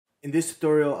In this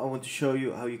tutorial, I want to show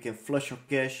you how you can flush your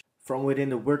cache from within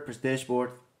the WordPress dashboard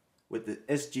with the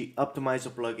SG Optimizer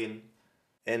plugin,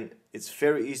 and it's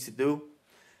very easy to do.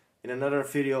 In another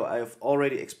video, I have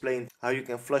already explained how you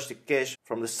can flush the cache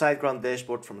from the SiteGround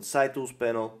dashboard from the Site Tools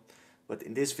panel, but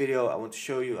in this video I want to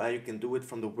show you how you can do it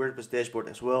from the WordPress dashboard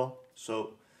as well.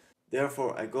 So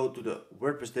therefore I go to the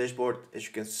WordPress dashboard, as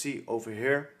you can see over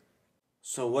here.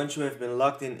 So once you have been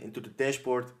logged in into the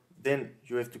dashboard, then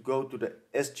you have to go to the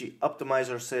SG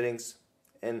Optimizer settings,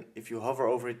 and if you hover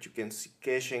over it you can see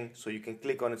caching, so you can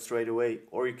click on it straight away,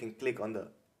 or you can click on the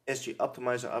SG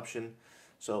Optimizer option.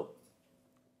 So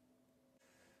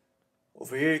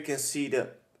over here you can see the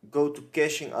go to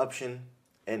caching option,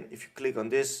 and if you click on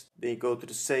this then you go to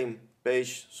the same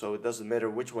page, so it doesn't matter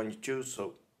which one you choose.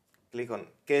 So click on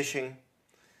caching.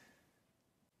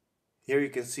 Here you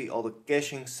can see all the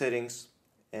caching settings,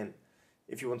 and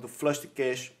if you want to flush the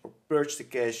cache or purge the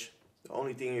cache, the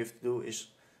only thing you have to do is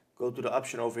go to the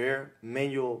option over here,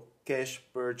 manual cache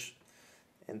purge,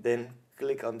 and then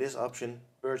click on this option,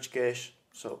 purge cache.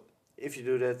 So if you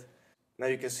do that, now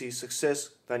you can see success,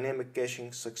 dynamic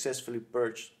caching successfully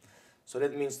purged. So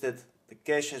that means that the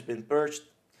cache has been purged.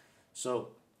 So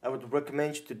I would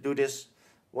recommend you to do this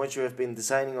once you have been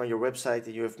designing on your website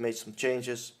and you have made some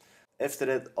changes. After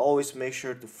that, always make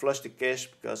sure to flush the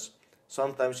cache, because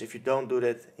sometimes if you don't do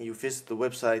that and you visit the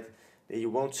website, then you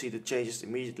won't see the changes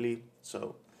immediately.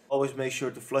 So always make sure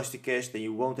to flush the cache, then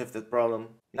you won't have that problem.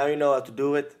 Now you know how to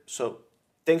do it. So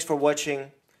thanks for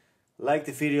watching. Like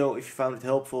the video if you found it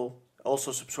helpful.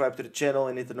 Also subscribe to the channel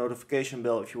and hit the notification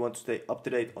bell if you want to stay up to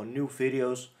date on new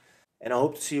videos. And I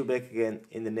hope to see you back again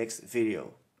in the next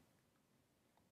video.